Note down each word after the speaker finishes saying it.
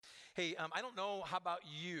Hey, I don't know how about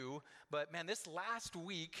you, but man, this last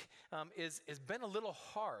week has been a little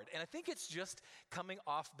hard. And I think it's just coming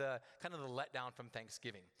off the kind of the letdown from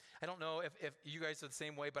Thanksgiving. I don't know if you guys are the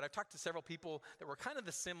same way, but I've talked to several people that were kind of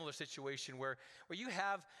the similar situation where you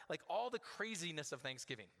have like all the craziness of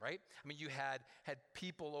Thanksgiving, right? I mean, you had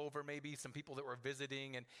people over, maybe some people that were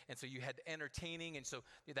visiting, and so you had entertaining, and so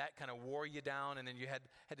that kind of wore you down, and then you had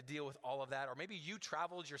to deal with all of that. Or maybe you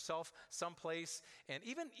traveled yourself someplace, and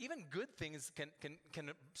even good things can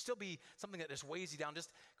still be something that just weighs you down,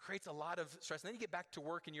 just creates a lot of stress. And then you get back to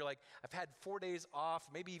work and you're like, I've had 4 days off,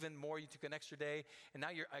 maybe even more, you took an extra day, and now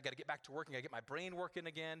I got to get back to work and I got to get my brain working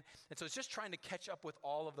again. And so it's just trying to catch up with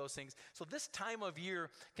all of those things. So this time of year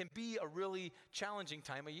can be a really challenging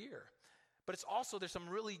time of year. But it's also, there's some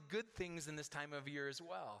really good things in this time of year as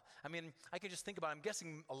well. I mean, I can just think about, I'm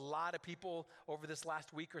guessing a lot of people over this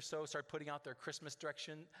last week or so started putting out their Christmas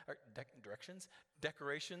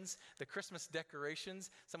decorations, the Christmas decorations.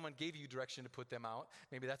 Someone gave you direction to put them out.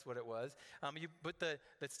 Maybe that's what it was. You put the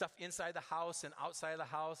stuff inside the house and outside of the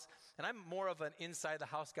house. And I'm more of an inside the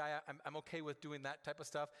house guy. I'm okay with doing that type of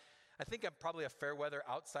stuff. I think I'm probably a fair weather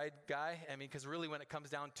outside guy. I mean, because really when it comes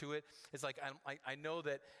down to it, it's like I know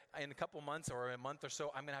that in a couple months or a month or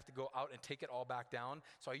so, I'm going to have to go out and take it all back down.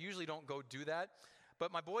 So I usually don't go do that.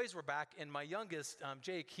 But my boys were back, and my youngest,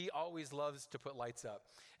 Jake, he always loves to put lights up.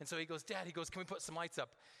 And so he goes, Dad, can we put some lights up?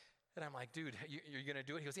 And I'm like, dude, you're going to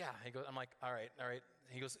do it? He goes, yeah. I'm like, all right.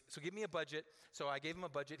 He goes, so give me a budget. So I gave him a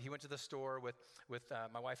budget. He went to the store with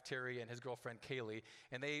my wife, Terry, and his girlfriend, Kaylee,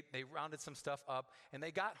 and they rounded some stuff up, and they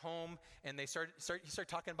got home, and he started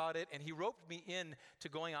talking about it, and he roped me in to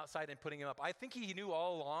going outside and putting him up. I think he knew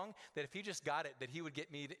all along that if he just got it, that he would get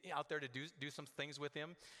me out there to do some things with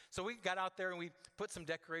him. So we got out there, and we put some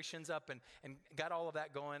decorations up and got all of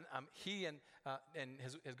that going. He and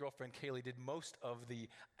his girlfriend, Kaylee, did most of the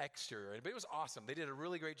exterior, but it was awesome. They did a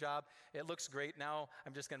really great job. It looks great. Now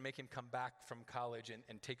I'm just going to make him come back from college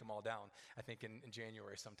and take them all down, I think in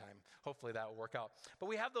January sometime. Hopefully that will work out. But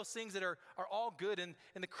we have those things that are all good. And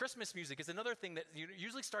the Christmas music is another thing that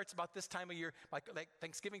usually starts about this time of year, like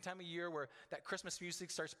Thanksgiving time of year, where that Christmas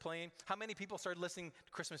music starts playing. How many people started listening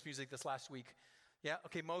to Christmas music this last week? Yeah,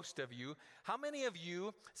 okay, most of you. How many of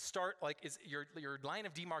you start, like, is your line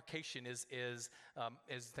of demarcation is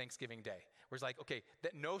Thanksgiving Day? Where it's like, okay,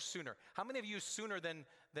 no sooner. How many of you sooner than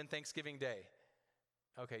Thanksgiving Day?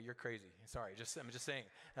 Okay, you're crazy. Sorry, I'm just saying.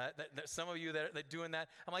 That some of you that are doing that,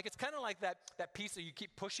 I'm like, it's kind of like that piece that you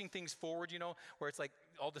keep pushing things forward, where it's like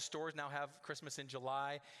all the stores now have Christmas in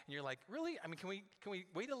July, and you're like, really? I mean, can we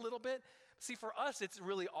wait a little bit? See, for us, it's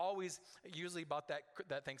really always usually about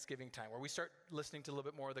that Thanksgiving time where we start listening to a little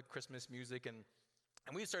bit more of the Christmas music, and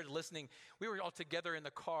we started listening. We were all together in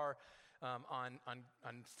the car on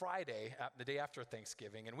Friday, the day after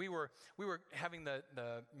Thanksgiving, and we were having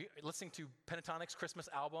listening to Pentatonix Christmas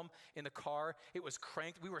album in the car. It was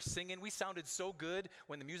cranked. We were singing. We sounded so good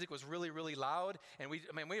when the music was really, really loud, and we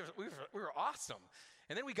were awesome.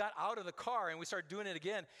 And then we got out of the car and we started doing it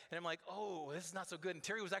again. And I'm like, oh, this is not so good. And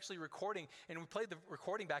Terry was actually recording, and we played the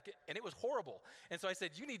recording back, and it was horrible. And so I said,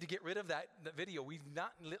 you need to get rid of that video. We've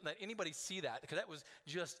not let anybody see that, because that was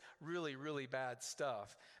just really, really bad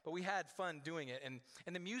stuff. But we had fun doing it. And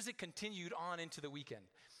the music continued on into the weekend.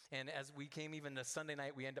 And as we came even to Sunday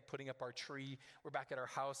night, we ended up putting up our tree. We're back at our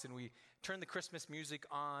house, and we turned the Christmas music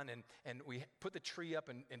on, and we put the tree up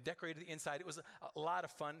and decorated the inside. It was a lot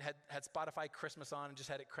of fun. Had Spotify Christmas on and just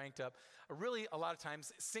had it cranked up. Really, a lot of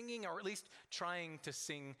times singing, or at least trying to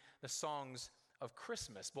sing the songs of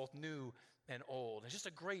Christmas, both new and old. It's just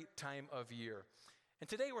a great time of year. And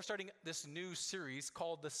today we're starting this new series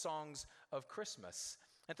called The Songs of Christmas.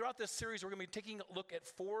 And throughout this series, we're going to be taking a look at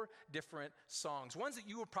 4 different songs, ones that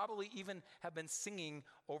you would probably even have been singing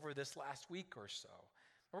over this last week or so.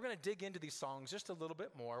 We're going to dig into these songs just a little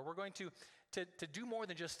bit more. We're going to do more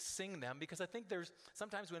than just sing them, because I think there's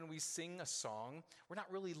sometimes when we sing a song, we're not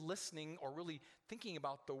really listening or really thinking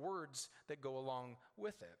about the words that go along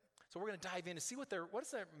with it. So we're going to dive in to see what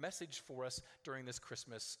is their message for us during this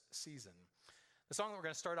Christmas season. The song that we're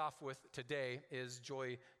going to start off with today is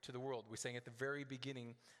Joy to the World. We sang at the very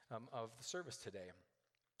beginning of the service today.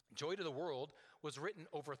 Joy to the World was written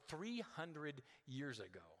over 300 years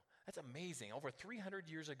ago. That's amazing. Over 300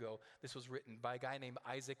 years ago, this was written by a guy named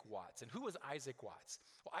Isaac Watts. And who was Isaac Watts?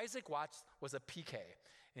 Well, Isaac Watts was a PK.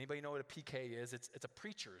 Anybody know what a PK is? It's a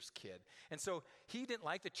preacher's kid. And so he didn't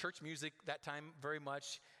like the church music that time very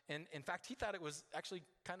much. And in fact, he thought it was actually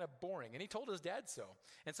kind of boring. And he told his dad so.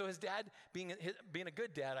 And so his dad, being a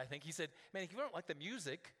good dad, I think, he said, man, if you don't like the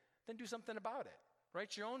music, then do something about it.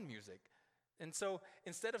 Write your own music. And so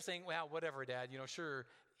instead of saying, well, whatever, Dad, sure,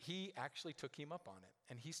 he actually took him up on it,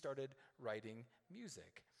 and he started writing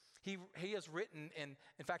music. He has written, and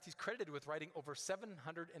in fact, he's credited with writing over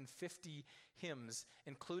 750 hymns,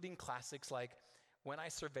 including classics like When I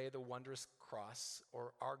Survey the Wondrous Cross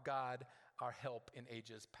or Our God, Our Help in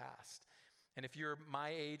Ages Past. And if you're my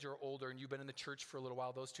age or older and you've been in the church for a little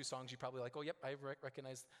while, those two songs, you're probably like, oh, yep, I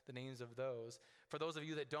recognize the names of those. For those of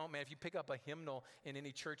you that don't, man, if you pick up a hymnal in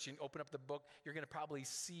any church and open up the book, you're going to probably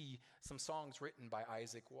see some songs written by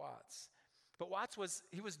Isaac Watts. But Watts was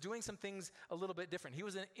doing some things a little bit different. He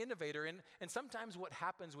was an innovator, and sometimes what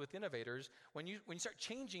happens with innovators, when you start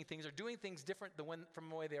changing things or doing things different from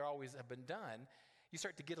the way they always have been done, you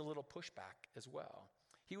start to get a little pushback as well.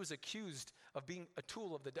 He was accused of being a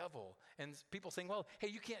tool of the devil, and people saying, well, hey,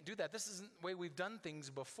 you can't do that. This isn't the way we've done things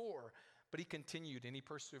before. But he continued, and he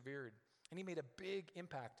persevered, and he made a big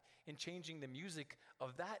impact in changing the music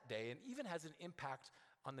of that day, and even has an impact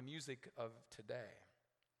on the music of today.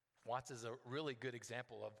 Watts is a really good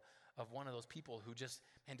example of one of those people who just,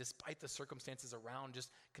 and despite the circumstances around, just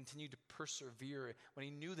continued to persevere. When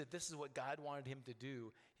he knew that this is what God wanted him to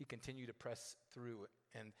do, he continued to press through.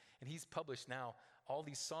 And he's published now all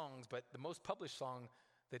these songs, but the most published song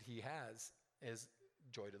that he has is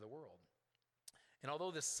Joy to the World. And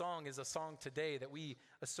although this song is a song today that we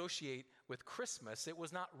associate with Christmas, it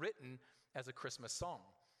was not written as a Christmas song.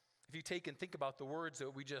 If you take and think about the words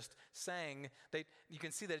that we just sang, you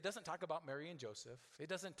can see that it doesn't talk about Mary and Joseph. It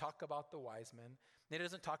doesn't talk about the wise men. It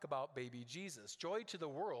doesn't talk about baby Jesus. Joy to the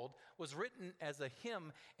World was written as a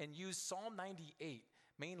hymn and used Psalm 98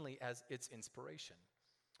 mainly as its inspiration.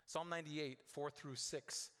 Psalm 98,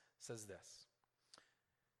 4-6 says this: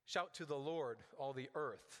 Shout to the Lord, all the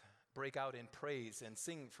earth. Break out in praise and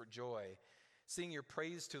sing for joy. Sing your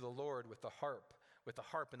praise to the Lord with the harp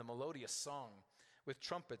and the melodious song, with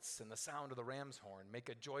trumpets and the sound of the ram's horn. Make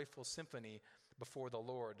a joyful symphony before the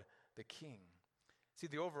Lord, the King. See,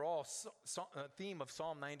 the overall theme of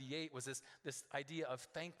Psalm 98 was this idea of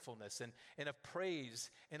thankfulness and of praise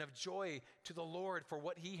and of joy to the Lord for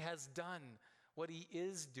what he has done, what he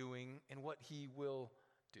is doing, and what he will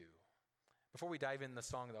do. Before we dive in the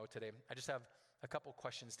song, though, today, I just have a couple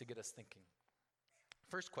questions to get us thinking.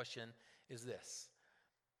 First question is this: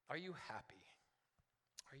 are you happy?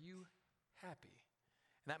 Are you happy?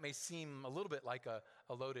 And that may seem a little bit like a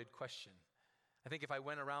loaded question. I think if I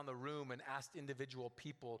went around the room and asked individual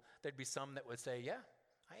people, there'd be some that would say, yeah,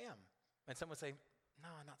 I am. And some would say, no,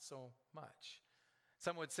 not so much.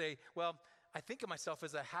 Some would say, well, I think of myself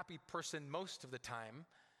as a happy person most of the time.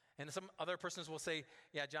 And some other persons will say,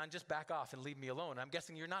 yeah, John, just back off and leave me alone. I'm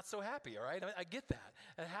guessing you're not so happy, all right? I get that.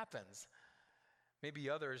 It happens. Maybe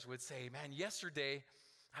others would say, man, yesterday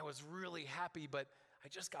I was really happy, but I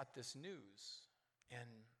just got this news, and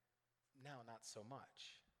now not so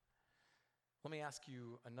much. Let me ask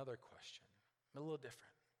you another question, a little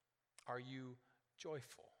different. Are you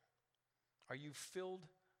joyful? Are you filled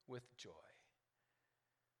with joy?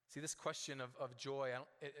 See, this question of joy,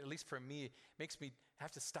 at least for me, makes me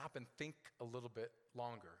have to stop and think a little bit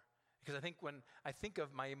longer. Because I think when I think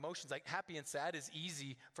of my emotions, like happy and sad is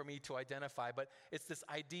easy for me to identify, but it's this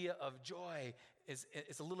idea of joy is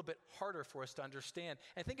a little bit harder for us to understand.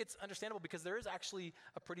 And I think it's understandable because there is actually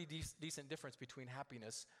a pretty decent difference between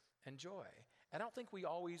happiness and joy. I don't think we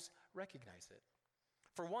always recognize it.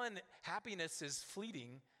 For one, happiness is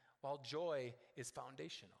fleeting while joy is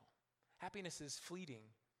foundational. Happiness is fleeting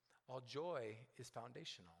while joy is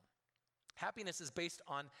foundational. Happiness is based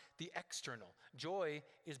on the external. Joy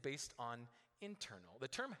is based on internal. The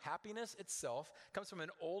term happiness itself comes from an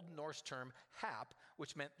Old Norse term, hap,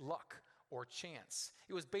 which meant luck or chance.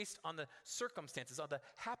 It was based on the circumstances, on the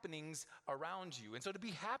happenings around you. And so to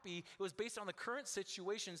be happy, it was based on the current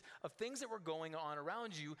situations of things that were going on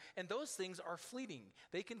around you, and those things are fleeting.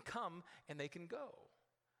 They can come and they can go.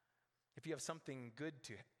 If you have something good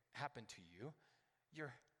to happen to you,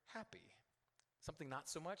 you're happy. Something not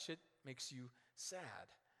so much, it makes you sad.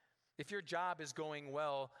 If your job is going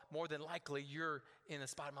well, more than likely you're in a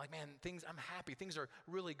spot, I'm like, man, I'm happy. Things are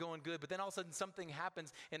really going good. But then all of a sudden something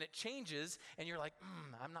happens and it changes and you're like,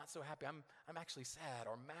 I'm not so happy. I'm actually sad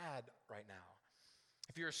or mad right now.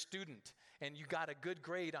 If you're a student and you got a good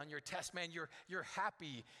grade on your test, man, you're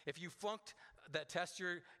happy. If you flunked that test,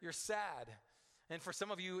 you're sad. And for some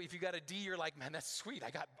of you, if you got a D, you're like, man, that's sweet. I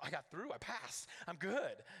got through. I passed. I'm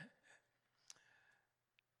good.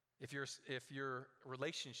 If your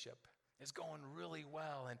relationship is going really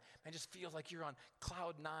well and it just feels like you're on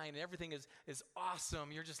cloud 9 and everything is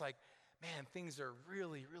awesome, you're just like, man, things are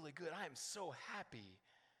really, really good. I am so happy.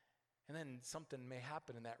 And then something may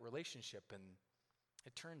happen in that relationship and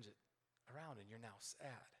it turns it around and you're now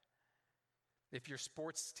sad. If your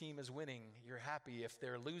sports team is winning, you're happy. If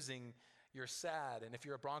they're losing, you're sad. And if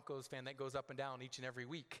you're a Broncos fan, that goes up and down each and every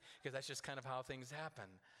week because that's just kind of how things happen.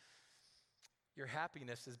 Your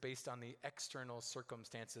happiness is based on the external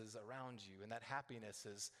circumstances around you, and that happiness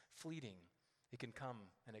is fleeting. It can come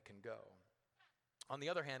and it can go. On the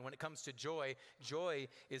other hand, when it comes to joy, joy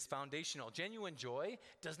is foundational. Genuine joy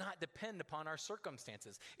does not depend upon our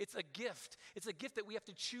circumstances. It's a gift. It's a gift that we have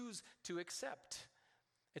to choose to accept.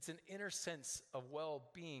 It's an inner sense of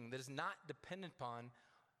well-being that is not dependent upon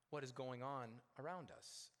what is going on around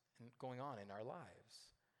us and going on in our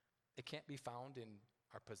lives. It can't be found in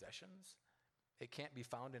our possessions. It can't be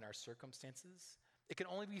found in our circumstances. It can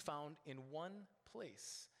only be found in one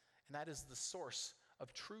place, and that is the source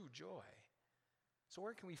of true joy. So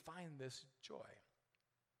where can we find this joy?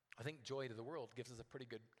 I think Joy to the World gives us a pretty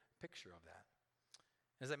good picture of that.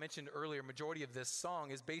 As I mentioned earlier, majority of this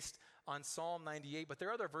song is based on Psalm 98, but there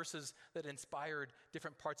are other verses that inspired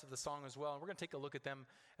different parts of the song as well, and we're going to take a look at them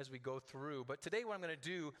as we go through. But today what I'm going to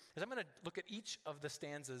do is I'm going to look at each of the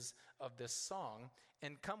stanzas of this song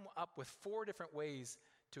and come up with 4 different ways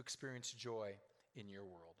to experience joy in your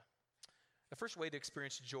world. The first way to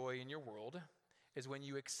experience joy in your world is when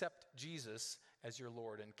you accept Jesus as your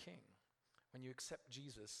Lord and King. When you accept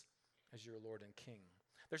Jesus as your Lord and King.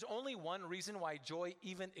 There's only one reason why joy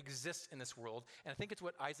even exists in this world, and I think it's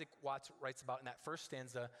what Isaac Watts writes about in that first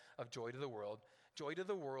stanza of Joy to the World. Joy to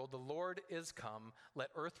the world, the Lord is come. Let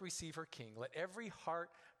earth receive her King. Let every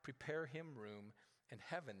heart prepare him room, and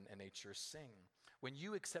heaven and nature sing. When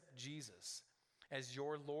you accept Jesus as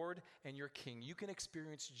your Lord and your King, you can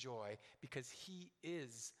experience joy because he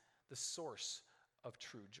is the source of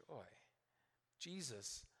true joy.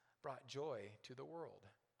 Jesus brought joy to the world.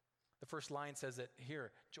 The first line says it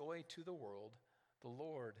here, joy to the world, the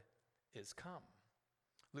Lord is come.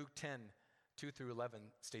 Luke 10, 2-11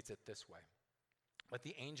 states it this way. But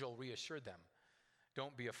the angel reassured them.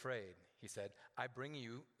 Don't be afraid, he said. I bring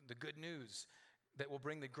you the good news that will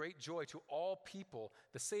bring the great joy to all people.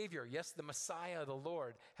 The Savior, yes, the Messiah, the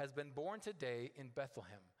Lord, has been born today in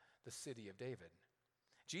Bethlehem, the city of David.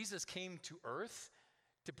 Jesus came to earth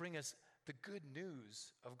to bring us the good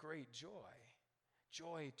news of great joy.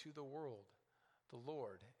 Joy to the world, the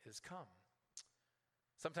Lord is come.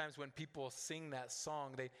 Sometimes when people sing that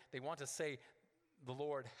song, they want to say, the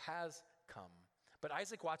Lord has come. But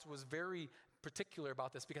Isaac Watts was very particular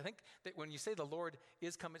about this because I think that when you say the Lord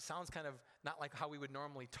is come, it sounds kind of not like how we would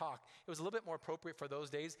normally talk. It was a little bit more appropriate for those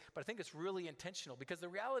days, but I think it's really intentional because the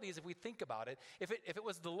reality is if we think about it, if it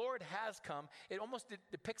was the Lord has come, it almost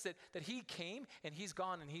depicts it that he came and he's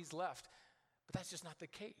gone and he's left. But that's just not the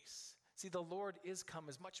case. See, the Lord is come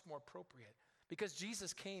is much more appropriate because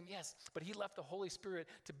Jesus came, yes, but he left the Holy Spirit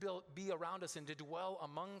to be around us and to dwell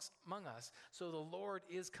among us. So the Lord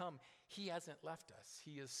is come. He hasn't left us.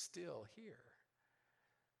 He is still here.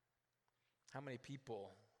 How many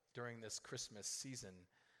people during this Christmas season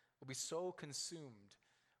will be so consumed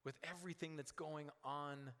with everything that's going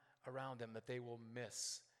on around them that they will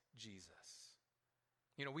miss Jesus?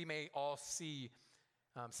 You know, we may all see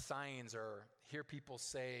signs or hear people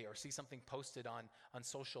say or see something posted on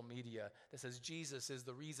social media that says Jesus is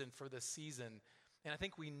the reason for this season. And I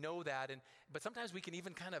think we know that, but sometimes we can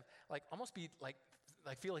even kind of like almost be like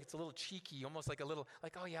I feel like it's a little cheeky, almost like a little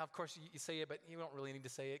like, oh yeah, of course you say it, but you don't really need to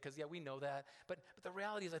say it because yeah, we know that. But the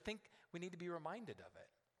reality is I think we need to be reminded of it.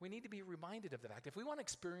 We need to be reminded of the fact. If we want to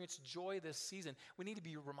experience joy this season, we need to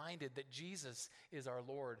be reminded that Jesus is our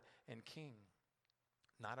Lord and King,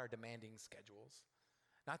 not our demanding schedules,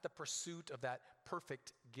 not the pursuit of that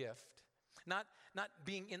perfect gift, not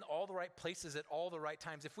being in all the right places at all the right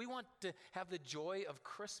times. If we want to have the joy of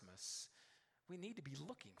Christmas, we need to be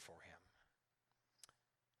looking for him.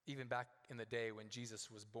 Even back in the day when Jesus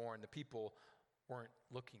was born, the people weren't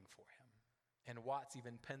looking for him. And Watts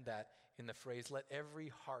even penned that in the phrase, let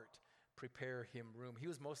every heart prepare him room. He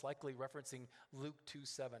was most likely referencing Luke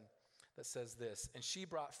 2:7 that says this, and she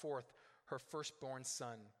brought forth her firstborn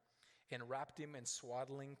son and wrapped him in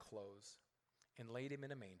swaddling clothes and laid him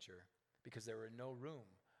in a manger because there were no room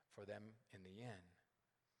for them in the inn.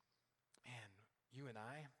 Man, you and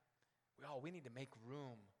I, we need to make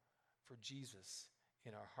room for Jesus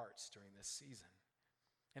in our hearts during this season.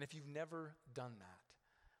 And if you've never done that,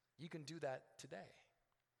 you can do that today.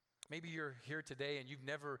 Maybe you're here today and you've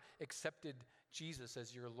never accepted Jesus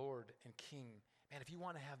as your Lord and King. Man, if you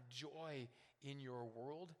want to have joy in your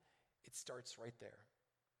world, it starts right there.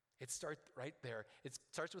 It starts right there. It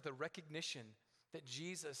starts with a recognition that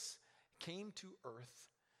Jesus came to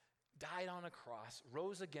earth, died on a cross,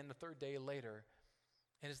 rose again the third day later,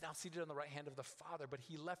 and is now seated on the right hand of the Father. But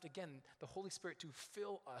he left, again, the Holy Spirit to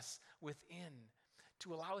fill us within,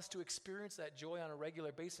 to allow us to experience that joy on a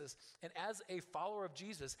regular basis. And as a follower of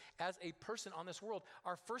Jesus, as a person on this world,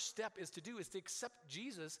 our first step is to accept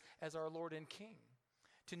Jesus as our Lord and King,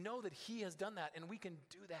 to know that he has done that, and we can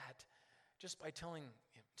do that just by telling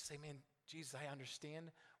him, to say, man, Jesus, I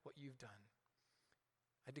understand what you've done.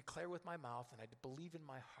 I declare with my mouth and I believe in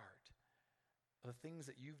my heart the things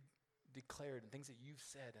that you've declared and things that you've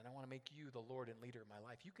said, and I want to make you the Lord and leader of my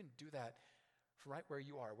life. You can do that right where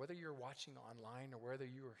you are, whether you're watching online or whether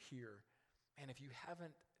you are here. And if you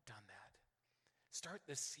haven't done that, start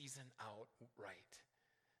this season out right.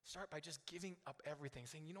 Start by just giving up everything,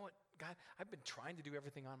 saying, you know what, God, I've been trying to do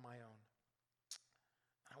everything on my own.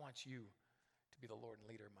 I want you to be the Lord and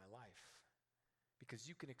leader of my life, because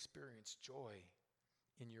you can experience joy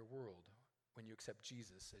in your world when you accept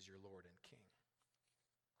Jesus as your Lord and King.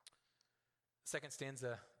 The second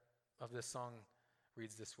stanza of this song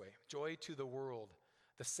reads this way: joy to the world,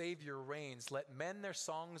 the Savior reigns. Let men their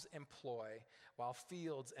songs employ, while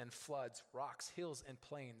fields and floods, rocks, hills, and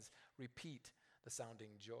plains repeat the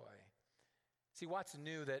sounding joy. See, Watts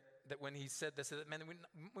knew that when he said this, that man,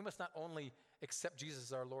 we must not only accept Jesus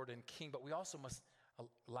as our Lord and King, but we also must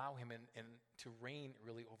allow him and to reign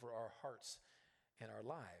really over our hearts and our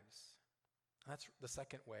lives. That's the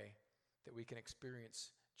second way that we can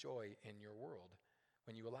experience joy in your world,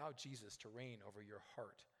 when you allow Jesus to reign over your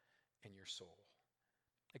heart and your soul.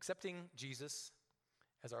 Accepting Jesus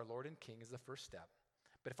as our Lord and King is the first step.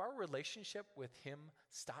 But if our relationship with him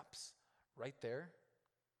stops right there,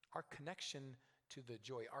 our connection to the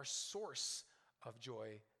joy, our source of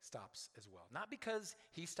joy, stops as well. Not because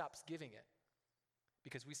he stops giving it,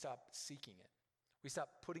 because we stop seeking it. We stop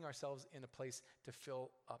putting ourselves in a place to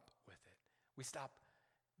fill up with it. We stop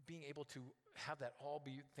being able to have that all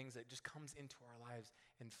be things that just comes into our lives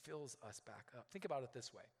and fills us back up. Think about it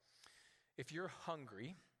this way. If you're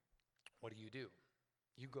hungry, what do?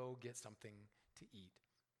 You go get something to eat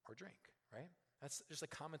or drink, right? That's just a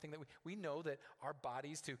common thing that we know, that our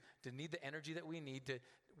bodies to need the energy that we need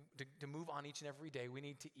to move on each and every day. We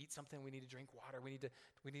need to eat something. We need to drink water.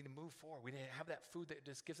 We need to move forward. We need to have that food that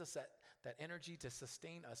just gives us that energy to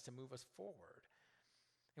sustain us, to move us forward.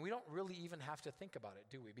 And we don't really even have to think about it,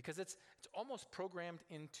 do we? Because it's almost programmed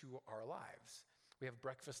into our lives. We have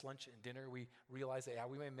breakfast, lunch, and dinner. We realize that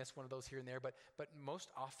we may miss one of those here and there, but most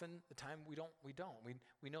often the time we don't.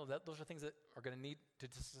 We know that those are things that are going to need to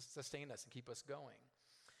sustain us and keep us going.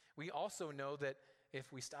 We also know that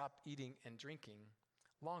if we stop eating and drinking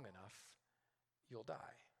long enough, you'll die.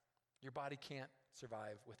 Your body can't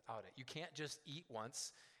survive without it. You can't just eat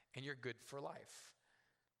once and you're good for life.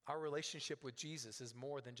 Our relationship with Jesus is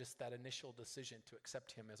more than just that initial decision to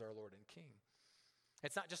accept him as our Lord and King.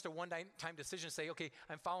 It's not just a one-time decision to say, okay,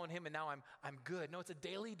 I'm following him and now I'm good. No, it's a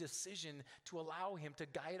daily decision to allow him to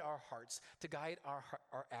guide our hearts, to guide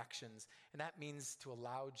our actions. And that means to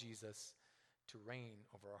allow Jesus to reign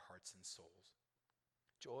over our hearts and souls.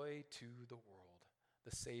 Joy to the world,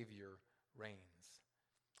 the Savior reigns.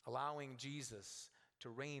 Allowing Jesus to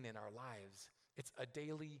reign in our lives, it's a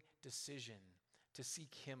daily decision to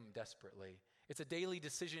seek him desperately. It's a daily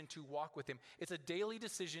decision to walk with him. It's a daily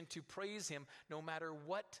decision to praise him no matter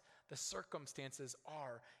what the circumstances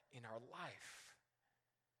are in our life.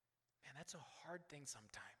 Man, that's a hard thing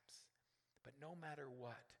sometimes. But no matter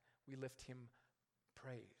what, we lift him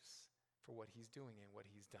praise for what he's doing and what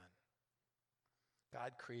he's done.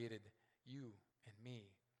 God created you and me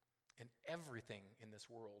and everything in this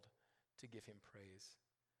world to give him praise.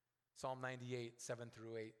 Psalm 98,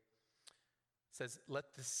 7-8 says,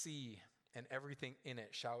 "Let the sea and everything in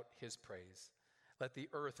it shout his praise. Let the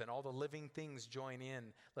earth and all the living things join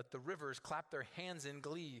in. Let the rivers clap their hands in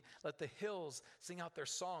glee. Let the hills sing out their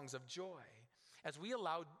songs of joy." As we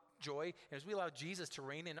allow joy, and as we allow Jesus to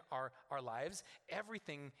reign in our lives,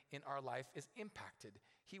 everything in our life is impacted.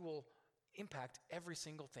 He will impact every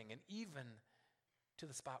single thing, and even to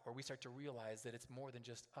the spot where we start to realize that it's more than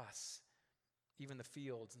just us. Even the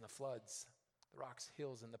fields and the floods, the rocks,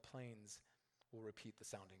 hills, and the plains will repeat the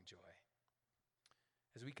sounding joy.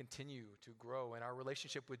 As we continue to grow in our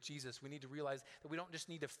relationship with Jesus, we need to realize that we don't just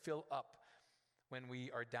need to fill up when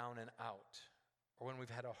we are down and out, or when we've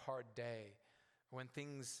had a hard day, or when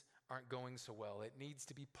things aren't going so well. It needs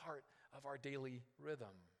to be part of our daily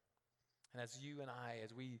rhythm. And as you and I,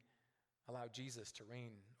 as we allow Jesus to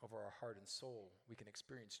reign over our heart and soul, we can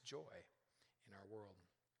experience joy in our world.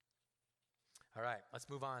 All right, let's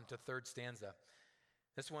move on to third stanza.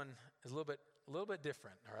 This one is a little bit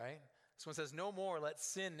different, all right? This one says, "No more let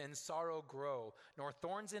sin and sorrow grow, nor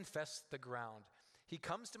thorns infest the ground. He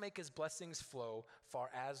comes to make his blessings flow far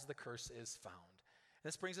as the curse is found. And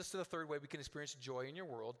this brings us to the third way we can experience joy in your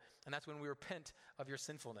world, and that's when we repent of your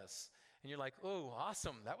sinfulness. And you're like, oh,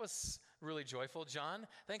 awesome. That was really joyful, John.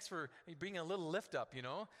 Thanks for bringing a little lift up,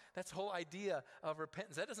 That's the whole idea of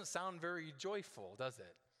repentance. That doesn't sound very joyful, does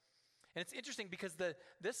it? And it's interesting because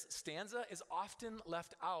this stanza is often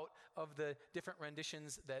left out of the different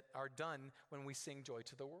renditions that are done when we sing Joy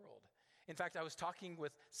to the World. In fact, I was talking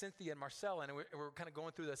with Cynthia and Marcel, and we're kind of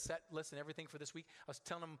going through the set list and everything for this week. I was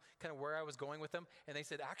telling them kind of where I was going with them, and they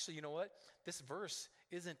said, actually, you know what? This verse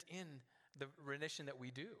isn't in the rendition that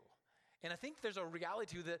we do. And I think there's a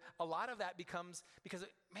reality to that a lot of that becomes, because,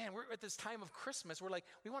 man, we're at this time of Christmas. We're like,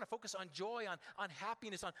 we want to focus on joy, on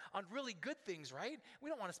happiness, on really good things, right?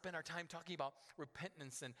 We don't want to spend our time talking about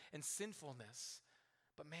repentance and sinfulness.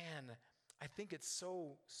 But, man, I think it's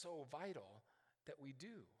so vital that we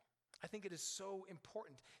do. I think it is so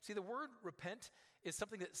important. See, the word repent is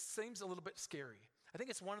something that seems a little bit scary. I think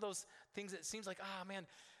it's one of those things that seems like, man,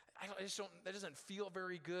 that doesn't feel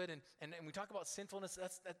very good. And we talk about sinfulness,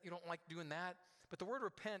 that you don't like doing that. But the word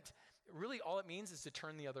repent, really all it means is to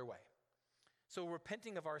turn the other way. So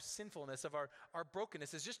repenting of our sinfulness, of our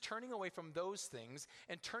brokenness, is just turning away from those things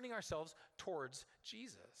and turning ourselves towards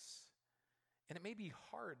Jesus. And it may be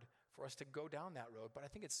hard for us to go down that road, but I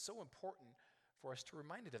think it's so important for us to be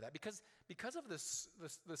reminded of that. Because of this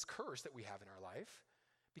curse that we have in our life,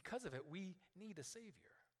 because of it, we need a Savior.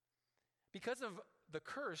 Because of the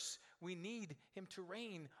curse, we need him to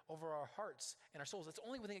reign over our hearts and our souls. That's the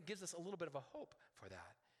only thing that gives us a little bit of a hope for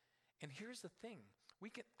that. And here's the thing. We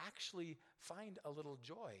can actually find a little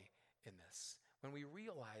joy in this when we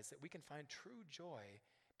realize that we can find true joy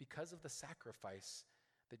because of the sacrifice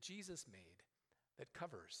that Jesus made that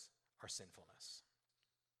covers our sinfulness.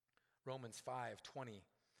 Romans 5:20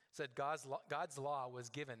 said God's law was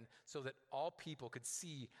given so that all people could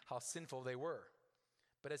see how sinful they were.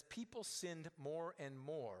 But as people sinned more and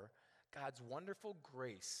more, God's wonderful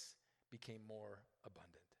grace became more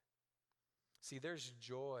abundant. See, there's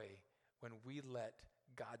joy when we let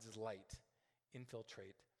God's light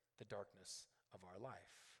infiltrate the darkness of our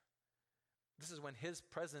life. This is when his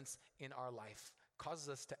presence in our life causes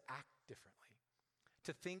us to act differently,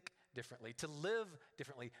 to think differently, to live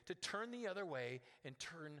differently, to turn the other way and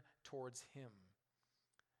turn towards him.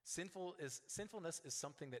 Sinfulness is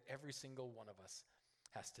something that every single one of us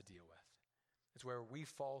has to deal with. It's where we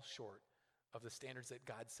fall short of the standards that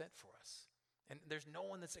God set for us. And there's no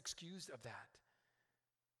one that's excused of that.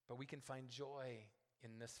 But we can find joy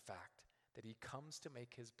in this fact that he comes to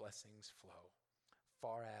make his blessings flow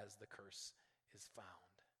far as the curse is found.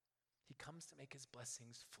 He comes to make his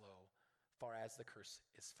blessings flow far as the curse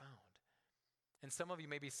is found. And some of you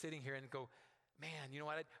may be sitting here and go, man, you know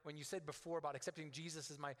what? When you said before about accepting Jesus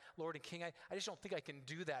as my Lord and King, I just don't think I can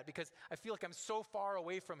do that because I feel like I'm so far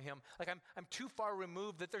away from him. Like I'm too far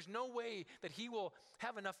removed that there's no way that he will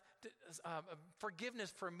have enough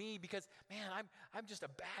forgiveness for me because, man, I'm just a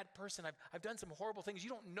bad person. I've done some horrible things. You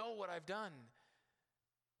don't know what I've done.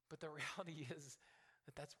 But the reality is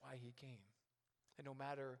that that's why he came. And no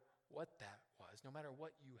matter what that was, no matter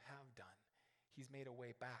what you have done, he's made a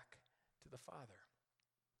way back to the Father.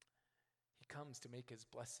 He comes to make his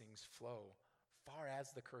blessings flow far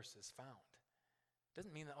as the curse is found.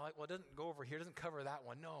 Doesn't mean that, well, it doesn't go over here, doesn't cover that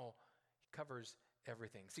one. No, he covers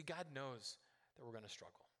everything. See, God knows that we're going to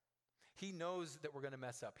struggle. He knows that we're going to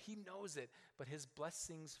mess up. He knows it, but his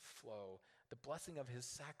blessings flow. The blessing of his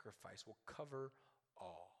sacrifice will cover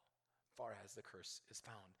all, far as the curse is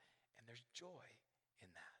found. And there's joy in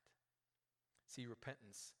that. See,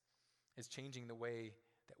 repentance is changing the way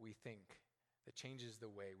that we think, that changes the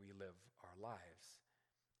way we live our lives.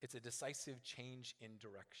 It's a decisive change in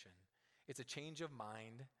direction. It's a change of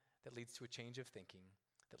mind that leads to a change of thinking,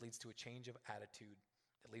 that leads to a change of attitude,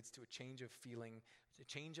 that leads to a change of feeling, a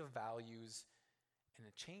change of values, and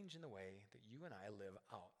a change in the way that you and I live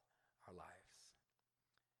out our lives.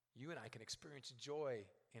 You and I can experience joy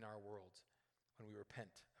in our world when we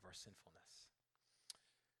repent of our sinfulness.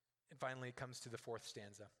 And finally, it comes to the fourth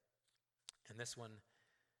stanza. And this one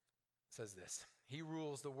says this: he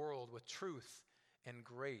rules the world with truth and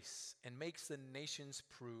grace and makes the nations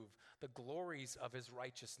prove the glories of his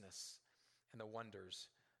righteousness and the wonders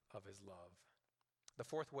of his love. The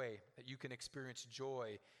fourth way that you can experience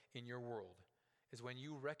joy in your world is when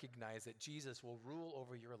you recognize that Jesus will rule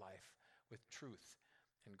over your life with truth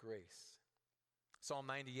and grace. Psalm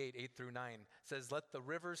 98, 8 through 9 says, "Let the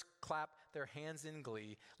rivers clap their hands in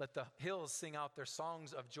glee. Let the hills sing out their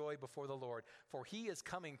songs of joy before the Lord. For he is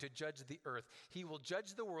coming to judge the earth. He will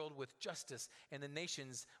judge the world with justice and the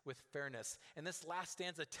nations with fairness." And this last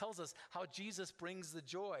stanza tells us how Jesus brings the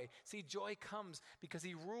joy. See, joy comes because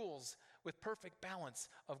he rules with perfect balance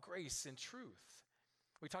of grace and truth.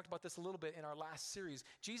 We talked about this a little bit in our last series.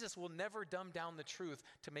 Jesus will never dumb down the truth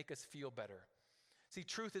to make us feel better. See,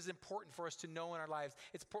 truth is important for us to know in our lives.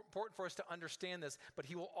 It's important for us to understand this, but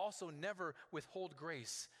he will also never withhold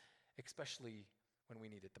grace, especially when we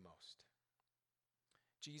need it the most.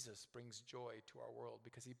 Jesus brings joy to our world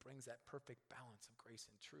because he brings that perfect balance of grace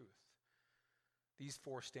and truth. These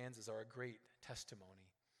 4 stanzas are a great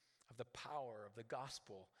testimony of the power of the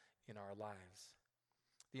gospel in our lives.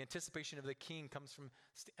 The anticipation of the king comes from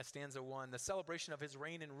stanza 1, the celebration of his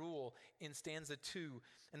reign and rule in stanza 2,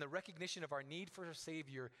 and the recognition of our need for a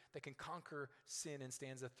Savior that can conquer sin in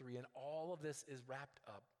stanza 3. And all of this is wrapped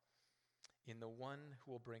up in the one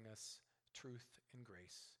who will bring us truth and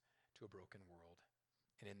grace to a broken world.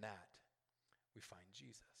 And in that, we find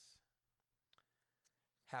Jesus.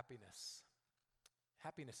 Happiness.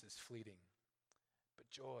 Happiness is fleeting, but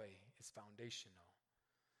joy is foundational.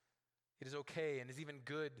 It is okay and is even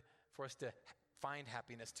good for us to find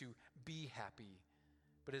happiness, to be happy,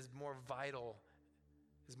 but is more vital,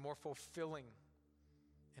 is more fulfilling,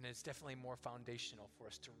 and it's definitely more foundational for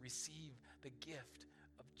us to receive the gift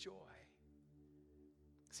of joy.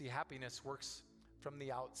 See, happiness works from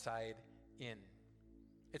the outside in.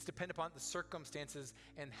 It's dependent upon the circumstances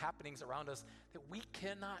and happenings around us that we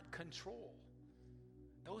cannot control.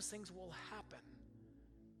 Those things will happen.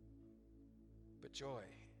 But joy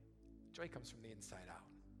comes from the inside out.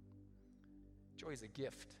 Joy is a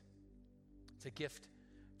gift. It's a gift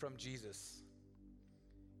from Jesus.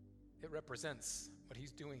 It represents what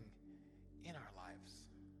he's doing in our lives.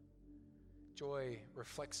 Joy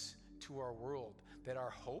reflects to our world that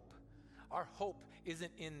our hope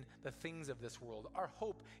isn't in the things of this world. Our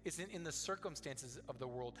hope isn't in the circumstances of the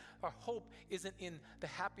world. Our hope isn't in the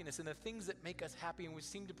happiness and the things that make us happy and we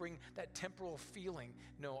seem to bring that temporal feeling.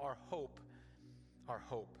 No, our hope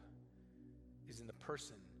is in the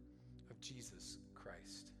person of Jesus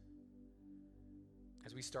Christ.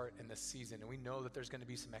 As we start in this season, and we know that there's going to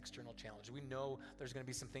be some external challenges. We know there's going to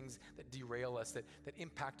be some things that derail us, that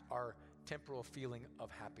impact our temporal feeling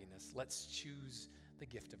of happiness. Let's choose the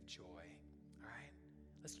gift of joy, all right?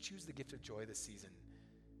 Let's choose the gift of joy this season.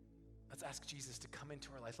 Let's ask Jesus to come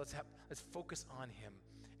into our life. Let's focus on him,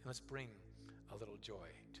 and let's bring a little joy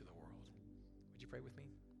to the world. Would you pray with me?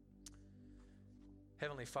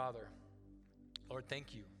 Heavenly Father, Lord,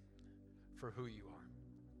 thank you for who you are.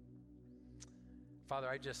 Father,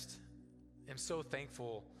 I just am so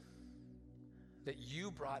thankful that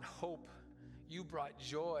you brought hope, you brought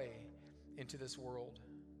joy into this world.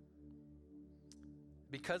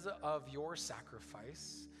 Because of your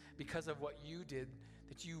sacrifice, because of what you did,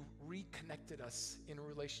 that you reconnected us in a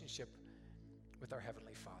relationship with our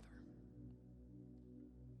Heavenly Father.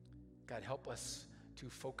 God, help us to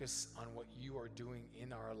focus on what you are doing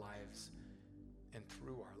in our lives and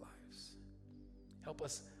through our lives. Help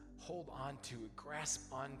us hold on to,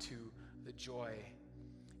 grasp onto the joy.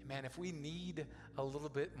 And man, if we need a little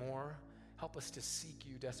bit more, help us to seek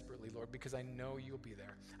you desperately, Lord, because I know you'll be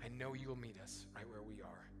there. I know you will meet us right where we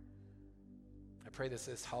are. I pray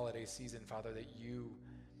this holiday season, Father, that you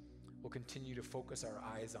will continue to focus our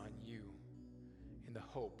eyes on you in the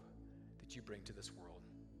hope that you bring to this world,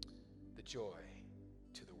 the joy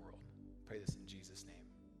to the world. I pray this in Jesus' name.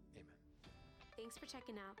 Thanks for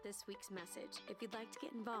checking out this week's message. If you'd like to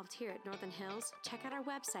get involved here at Northern Hills, check out our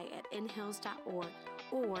website at inhills.org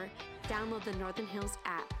or download the Northern Hills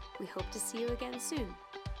app. We hope to see you again soon.